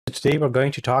Today we're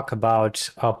going to talk about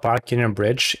parking a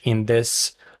bridge. In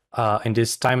this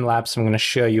time lapse, I'm going to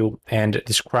show you and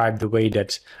describe the way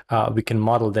that we can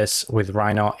model this with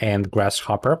Rhino and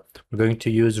Grasshopper. We're going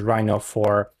to use Rhino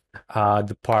for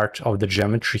the part of the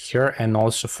geometry here, and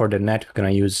also for the net we're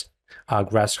going to use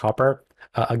Grasshopper.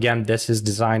 Again, this is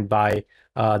designed by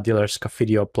Diller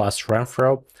Scofidio plus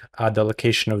Renfro. The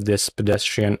location of this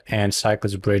pedestrian and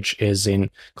cyclist bridge is in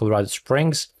Colorado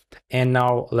Springs. And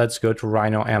now let's go to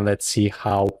Rhino and let's see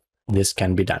how this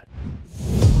can be done.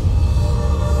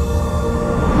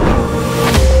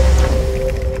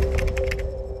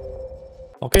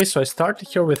 Okay, so I started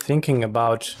here with thinking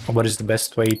about what is the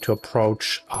best way to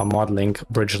approach modeling a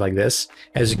bridge like this.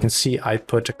 As you can see, I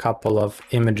put a couple of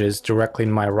images directly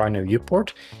in my Rhino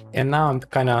viewport, and now I'm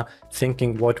kind of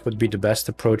thinking what would be the best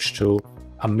approach to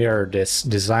mirror this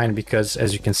design, because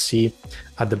as you can see,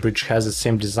 the bridge has the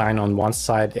same design on one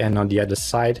side and on the other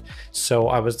side. So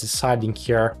I was deciding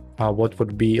here what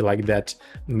would be like that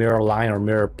mirror line or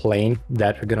mirror plane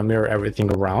that we're gonna mirror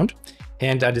everything around.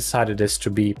 And I decided this to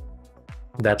be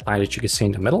that line that you can see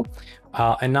in the middle.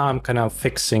 And now I'm kind of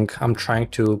I'm trying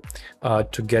to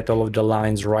get all of the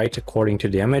lines right according to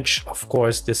the image. Of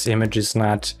course, this image is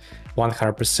not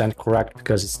 100% correct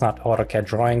because it's not AutoCAD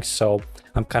drawing, so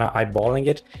I'm kind of eyeballing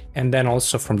it. And then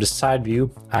also from the side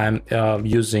view, I'm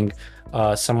using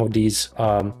some of these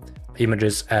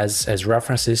images as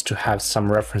references to have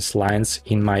some reference lines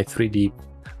in my 3D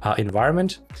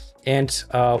environment. And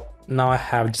now I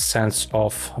have the sense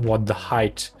of what the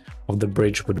height of the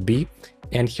bridge would be.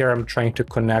 And here I'm trying to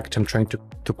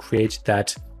create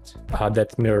that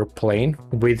that mirror plane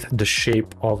with the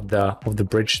shape of the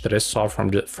bridge that I saw from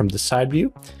the side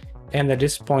view. And at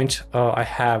this point, I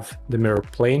have the mirror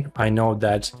plane. I know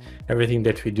that everything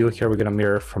that we do here, we're gonna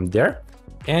mirror from there.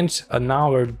 And now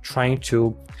we're trying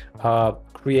to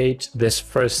create this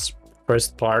first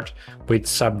part with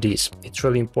SubDs. It's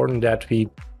really important that we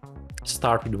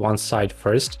start with one side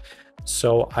first.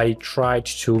 So I tried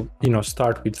to,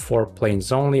 start with 4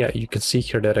 planes only. You can see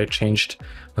here that I changed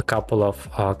a couple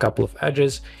of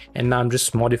edges, and now I'm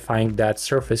just modifying that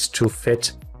surface to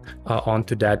fit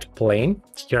onto that plane.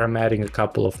 Here I'm adding a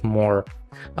couple of more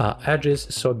edges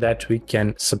so that we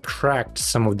can subtract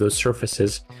some of those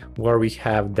surfaces where we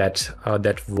have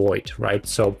that void, right?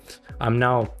 So I'm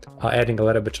now adding a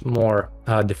little bit more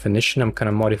definition. I'm kind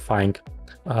of modifying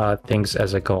things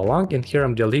as I go along, and here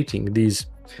I'm deleting these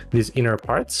inner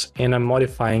parts, and I'm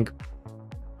modifying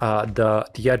the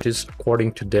edges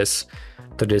according to this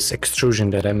extrusion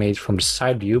that I made from the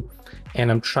side view,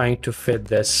 and I'm trying to fit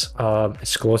this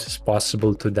as close as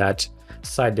possible to that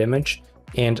side image.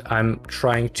 And I'm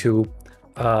trying to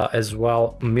as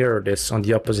well mirror this on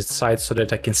the opposite side so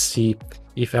that I can see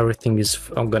if everything is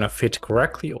gonna fit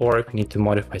correctly or if we need to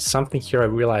modify something. Here I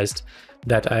realized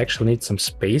that I actually need some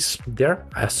space there,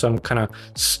 so I'm kind of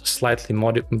slightly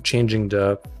changing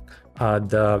the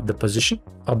position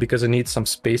because I need some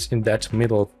space in that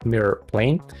middle mirror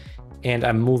plane, and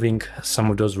I'm moving some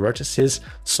of those vertices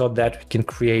so that we can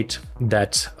create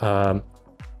that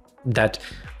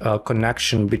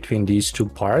connection between these two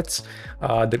parts.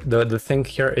 The thing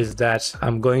here is that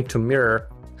I'm going to mirror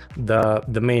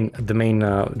the main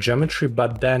geometry,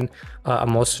 but then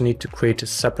I'm also need to create a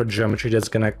separate geometry that's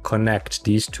gonna connect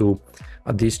these two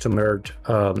mirrored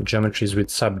geometries with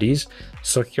SubDs.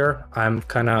 So here I'm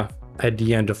kind of at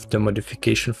the end of the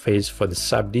modification phase for the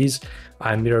SubDs.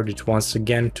 I mirrored it once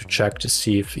again to check to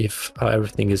see if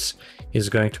everything is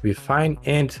going to be fine.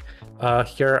 And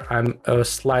here I'm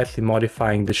slightly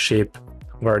modifying the shape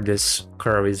where this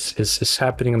curve is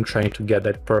happening. I'm trying to get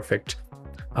that perfect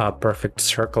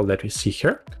circle that we see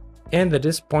here. And at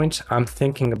this point, I'm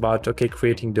thinking about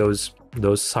creating those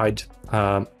side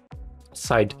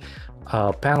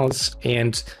panels,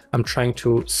 and I'm trying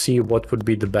to see what would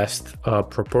be the best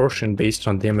proportion based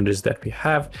on the images that we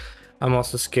have. I'm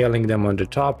also scaling them on the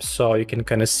top, so you can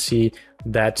kind of see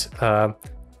that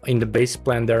in the base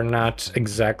plan they're not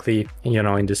exactly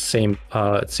in the same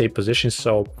position.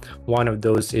 So one of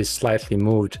those is slightly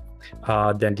moved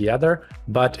than the other,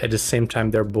 but at the same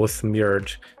time they're both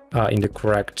mirrored in the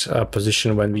correct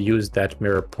position when we use that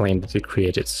mirror plane that we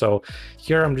created. So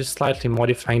here I'm just slightly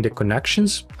modifying the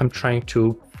connections. I'm trying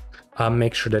to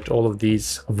make sure that all of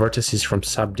these vertices from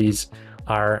SubDs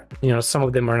are, some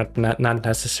of them are not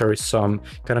necessary, so I'm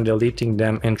kind of deleting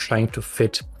them and trying to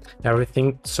fit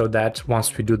everything so that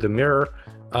once we do the mirror,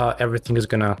 everything is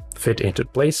gonna fit into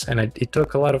place. And it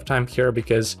took a lot of time here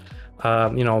because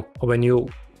when you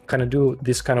kind of do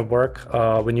this kind of work,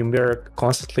 when you mirror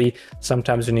constantly,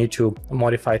 sometimes you need to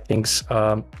modify things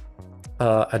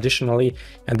additionally,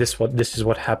 and this is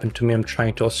what happened to me. I'm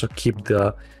trying to also keep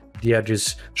the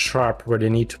edges sharp where they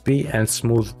need to be and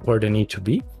smooth where they need to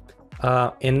be.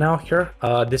 And now here,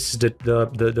 this is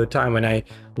the time when I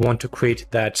want to create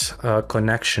that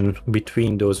connection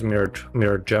between those mirrored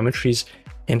geometries.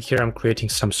 And here I'm creating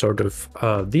some sort of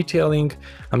detailing.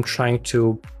 I'm trying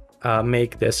to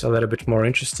make this a little bit more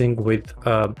interesting with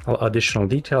additional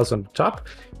details on the top.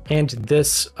 And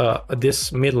this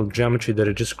middle geometry that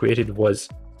I just created is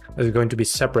going to be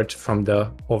separate from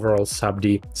the overall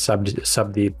SubD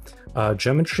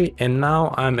geometry. And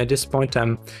now at this point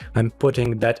I'm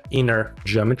putting that inner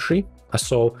geometry.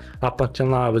 So up until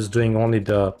now I was doing only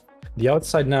the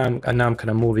outside. Now I'm kind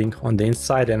of moving on the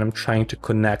inside, and I'm trying to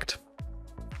connect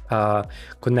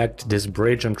this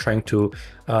bridge. I'm trying to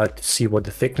see what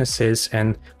the thickness is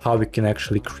and how we can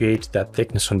actually create that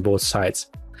thickness on both sides.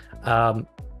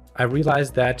 I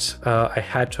realized that I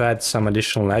had to add some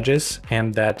additional edges,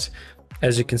 and that,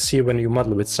 as you can see, when you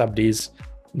model with SubDs,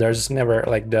 there's never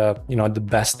like the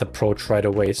best approach right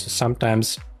away. So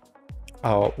sometimes,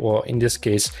 well, in this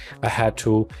case, I had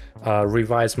to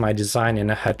revise my design,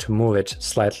 and I had to move it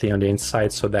slightly on the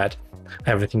inside so that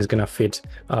everything's gonna fit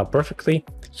perfectly.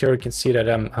 Here you can see that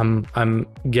I'm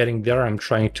getting there. I'm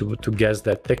trying to guess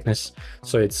that thickness,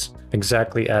 so it's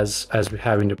exactly as we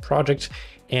have in the project.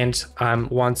 And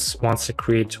once I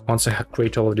create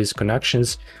all of these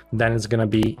connections, then it's gonna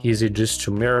be easy just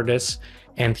to mirror this.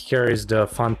 And here is the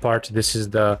fun part. This is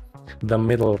the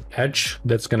middle edge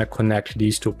that's gonna connect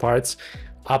these two parts.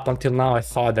 Up until now, I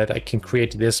thought that I can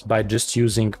create this by just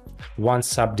using one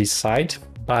SubD side,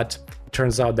 but it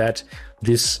turns out that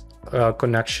this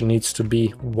connection needs to be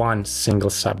one single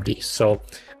SubD. So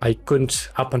I couldn't,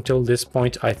 up until this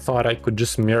point, I thought I could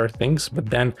just mirror things, but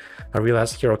then I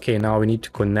realized here, okay, now we need to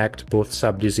connect both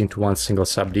SubDs into one single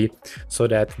SubD so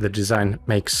that the design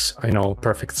makes,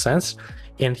 perfect sense.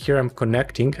 And here I'm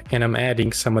connecting, and I'm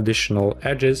adding some additional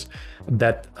edges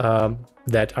that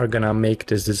are gonna make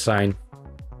this design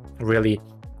really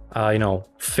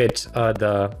fit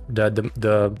the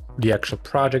actual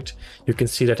project. You can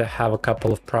see that I have a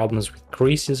couple of problems with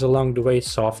creases along the way,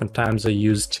 so oftentimes I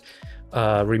used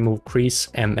remove crease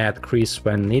and add crease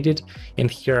when needed.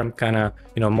 And here I'm kind of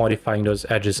modifying those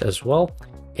edges as well.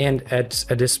 And at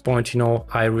this point,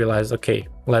 I realized, okay,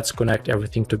 let's connect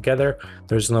everything together.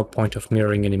 There's no point of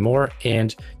mirroring anymore.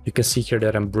 And you can see here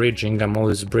that I'm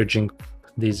always bridging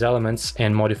these elements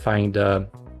and modifying the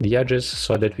edges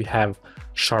so that we have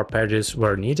sharp edges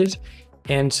where needed.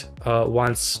 And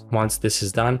once this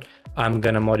is done, I'm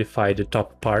gonna modify the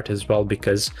top part as well,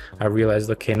 because I realized,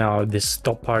 okay, now this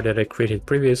top part that I created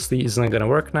previously is not gonna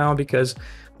work now, because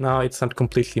now it's not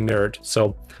completely mirrored.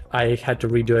 So I had to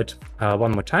redo it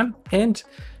one more time. And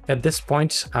at this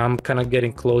point, I'm kind of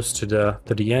getting close to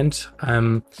the end.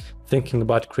 I'm thinking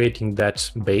about creating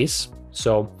that base.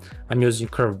 So I'm using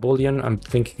curve boolean. I'm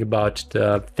thinking about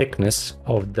the thickness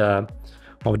of the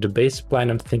base plan.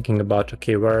 I'm thinking about,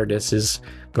 okay, where this is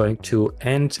going to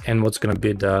end and what's going to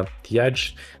be the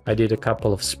edge. I did a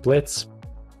couple of splits,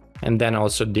 and then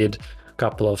also did a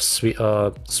couple of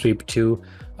sweep to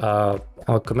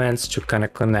commands to kind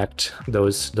of connect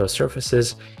those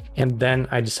surfaces. And then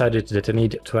I decided that I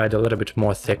need to add a little bit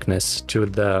more thickness to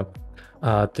the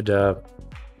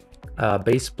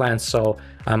base plan. So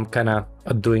I'm kind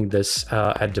of doing this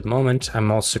at the moment.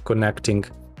 I'm also connecting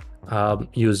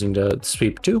using the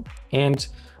sweep to, and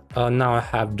now I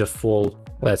have the full,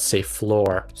 let's say,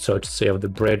 floor, so to say, of the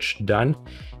bridge done.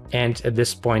 And at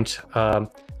this point,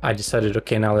 I decided,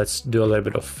 okay, now let's do a little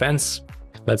bit of fence.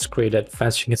 Let's create that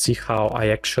fence. You can see how I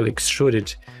actually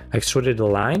extruded the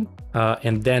line,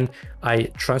 and then I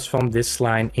transformed this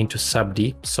line into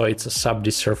SubD, so it's a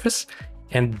SubD surface.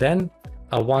 And then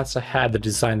once I had the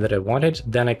design that I wanted,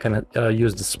 then I can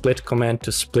use the split command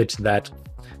to split that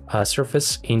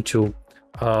surface into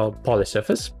poly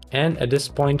surface. And at this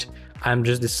point, I'm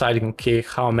just deciding, okay,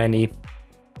 how many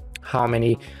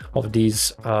of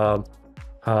these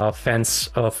fence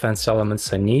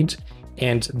elements I need.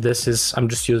 And this is, I'm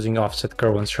just using offset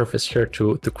curve on surface here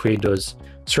to create those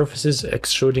surfaces,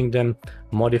 extruding them,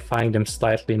 modifying them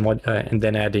slightly, and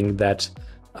then adding that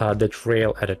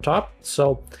rail at the top.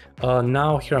 So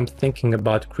now here I'm thinking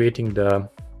about creating the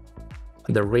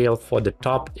rail for the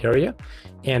top area,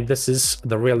 and this is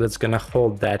the rail that's gonna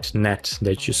hold that net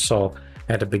that you saw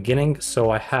at the beginning. So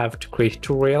I have to create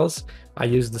two rails. I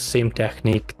use the same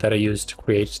technique that I used to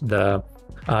create the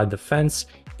fence.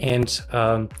 And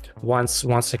once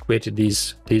I created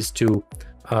these two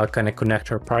kind of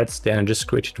connector parts, then I just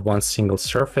created one single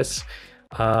surface.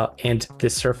 and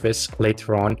this surface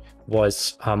later on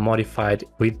was modified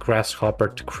with Grasshopper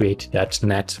to create that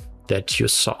net that you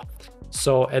saw.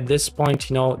 So at this point,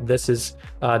 you know, this is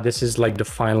like the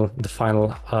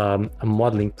final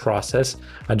modeling process.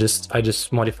 I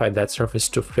just modified that surface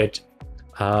to fit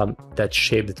that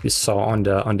shape that we saw on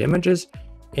the images,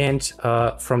 and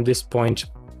from this point,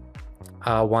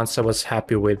 once I was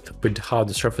happy with how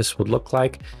the surface would look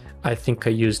like, I think I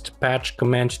used patch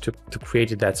command to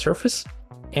create that surface.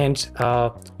 And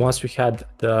once we had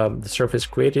the surface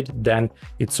created, then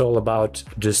it's all about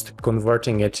just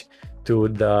converting it to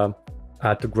the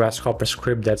Grasshopper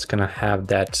script that's gonna have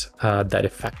that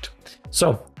effect.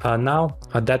 So now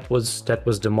that was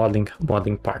the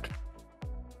modeling part.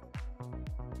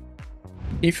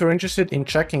 If you're interested in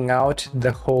checking out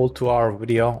the whole 2-hour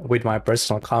video with my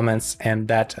personal comments and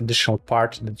that additional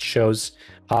part that shows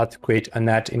how to create a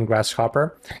net in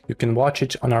Grasshopper, you can watch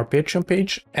it on our Patreon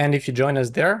page. And if you join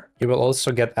us there, you will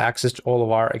also get access to all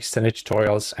of our extended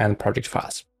tutorials and project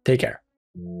files. Take care.